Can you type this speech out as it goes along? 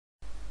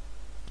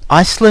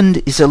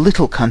Iceland is a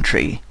little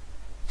country,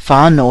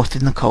 far north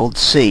in the cold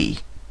sea.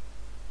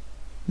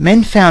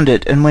 Men found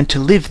it and went to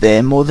live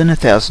there more than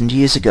 1,000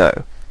 years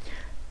ago.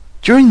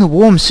 During the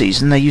warm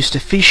season they used to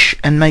fish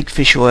and make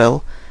fish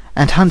oil,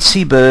 and hunt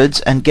seabirds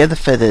and gather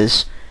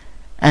feathers,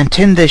 and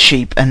tend their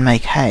sheep and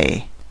make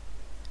hay.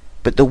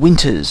 But the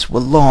winters were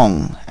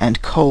long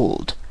and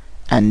cold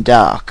and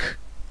dark.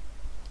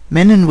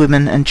 Men and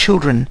women and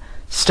children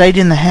stayed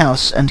in the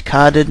house and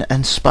carded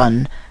and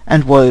spun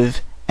and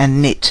wove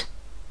and knit.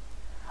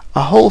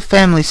 A whole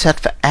family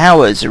sat for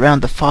hours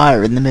around the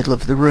fire in the middle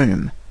of the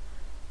room.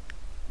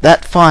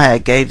 That fire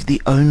gave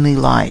the only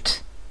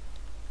light.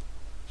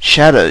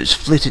 Shadows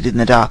flitted in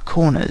the dark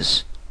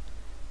corners.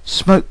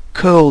 Smoke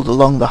curled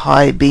along the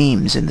high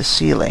beams in the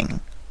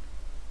ceiling.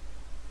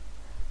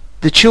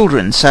 The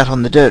children sat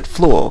on the dirt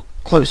floor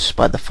close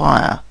by the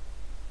fire.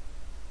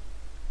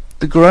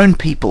 The grown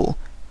people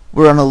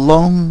were on a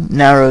long,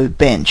 narrow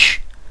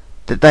bench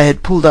that they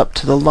had pulled up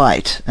to the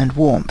light and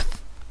warmth.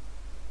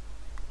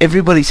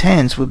 Everybody's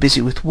hands were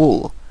busy with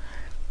wool.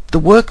 The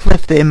work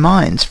left their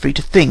minds free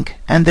to think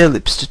and their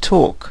lips to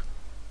talk.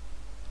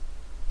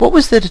 What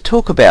was there to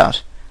talk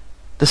about?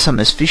 The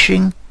summer's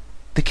fishing,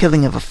 the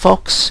killing of a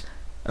fox,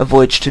 a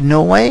voyage to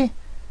Norway?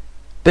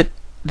 But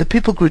the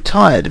people grew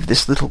tired of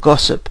this little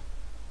gossip.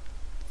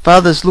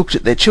 Fathers looked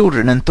at their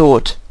children and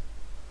thought,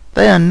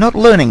 "They are not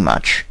learning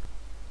much.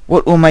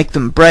 What will make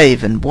them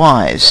brave and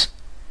wise?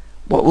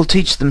 What will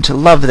teach them to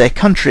love their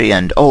country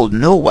and old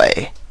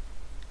Norway?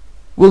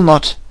 Will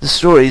not the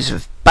stories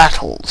of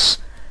battles,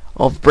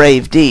 of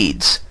brave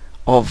deeds,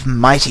 of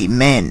mighty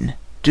men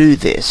do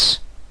this?"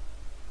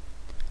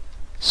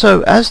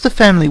 So as the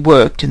family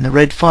worked in the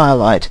red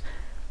firelight,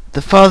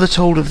 the father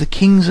told of the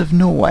kings of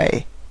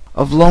Norway,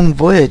 of long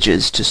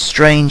voyages to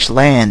strange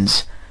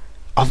lands,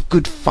 of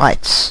good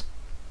fights,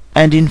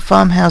 and in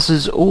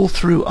farmhouses all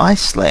through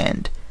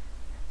Iceland.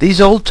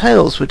 These old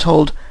tales were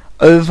told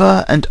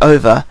over and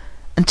over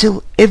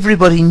until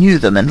everybody knew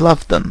them and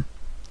loved them.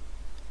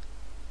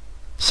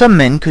 Some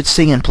men could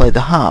sing and play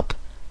the harp.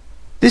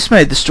 This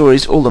made the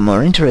stories all the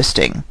more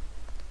interesting.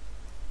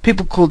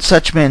 People called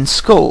such men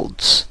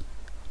skalds,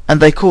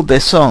 and they called their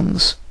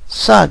songs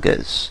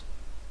sagas.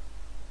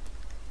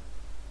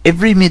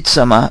 Every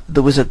midsummer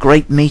there was a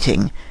great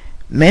meeting.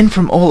 Men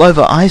from all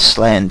over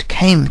Iceland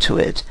came to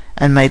it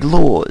and made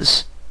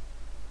laws.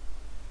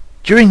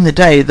 During the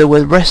day there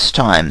were rest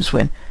times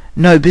when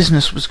no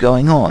business was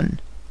going on.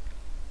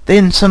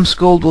 Then some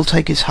skald will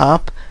take his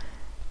harp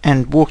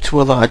and walk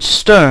to a large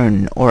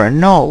stone or a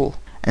knoll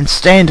and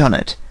stand on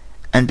it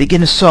and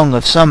begin a song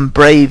of some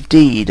brave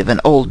deed of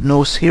an old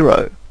Norse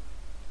hero.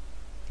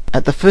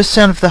 At the first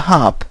sound of the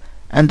harp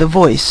and the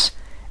voice,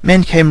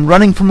 men came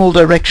running from all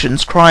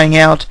directions, crying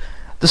out,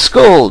 "The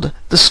skald!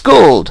 The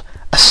skald!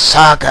 A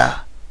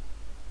saga!"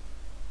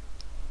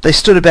 They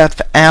stood about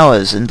for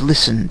hours and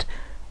listened.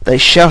 They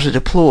shouted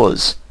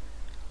applause.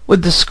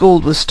 When the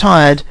skald was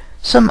tired,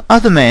 some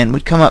other man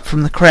would come up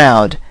from the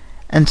crowd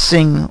and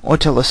sing or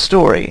tell a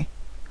story.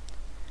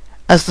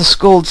 As the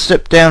skald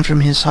stepped down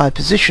from his high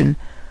position,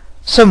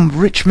 some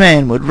rich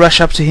man would rush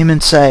up to him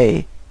and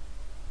say,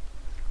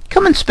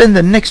 "Come and spend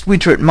the next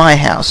winter at my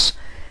house.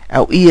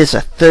 Our ears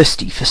are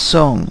thirsty for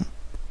song."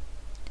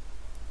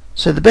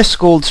 So the best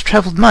skalds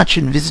travelled much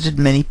and visited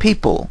many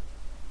people.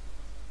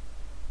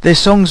 Their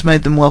songs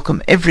made them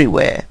welcome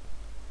everywhere.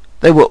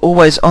 They were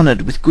always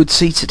honoured with good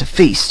seats at a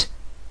feast.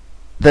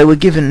 They were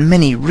given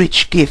many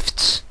rich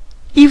gifts.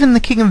 Even the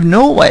King of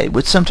Norway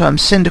would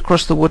sometimes send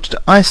across the water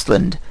to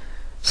Iceland,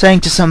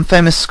 saying to some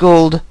famous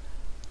skald,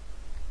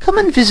 "Come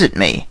and visit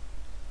me.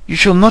 You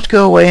shall not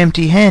go away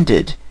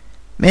empty-handed.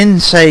 Men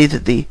say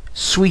that the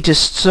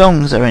sweetest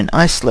songs are in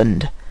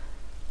Iceland.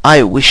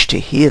 I wish to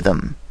hear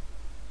them."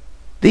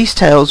 These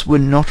tales were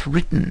not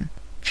written.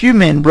 Few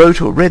men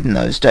wrote or read in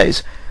those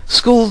days.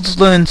 Skalds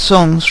learned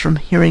songs from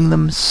hearing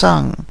them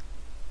sung.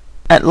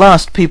 At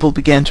last people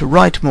began to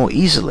write more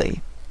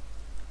easily.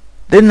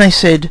 Then they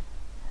said,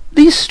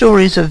 "These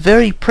stories are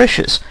very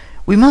precious.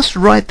 We must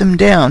write them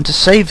down to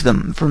save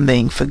them from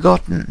being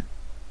forgotten."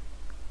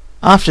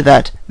 After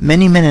that,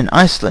 many men in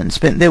Iceland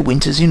spent their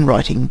winters in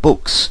writing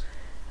books.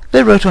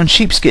 They wrote on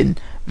sheepskin,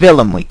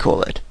 vellum we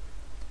call it.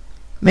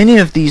 Many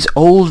of these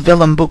old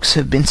vellum books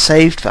have been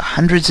saved for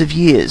hundreds of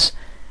years,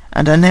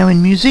 and are now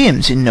in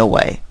museums in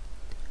Norway.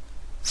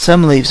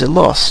 Some leaves are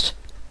lost,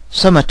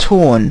 some are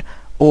torn,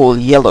 all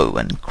yellow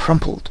and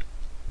crumpled.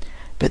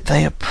 But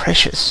they are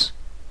precious.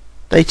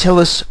 They tell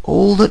us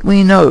all that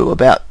we know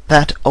about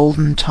that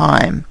olden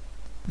time.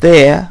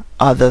 There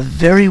are the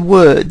very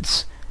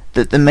words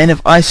that the men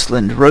of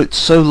Iceland wrote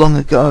so long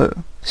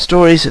ago,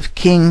 stories of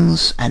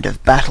kings and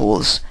of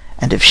battles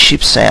and of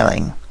ship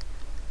sailing.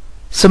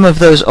 Some of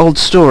those old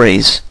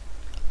stories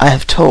I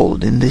have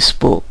told in this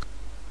book.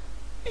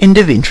 End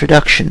of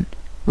introduction.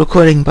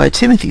 Recording by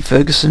Timothy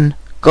Ferguson,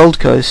 Gold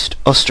Coast,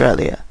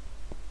 Australia.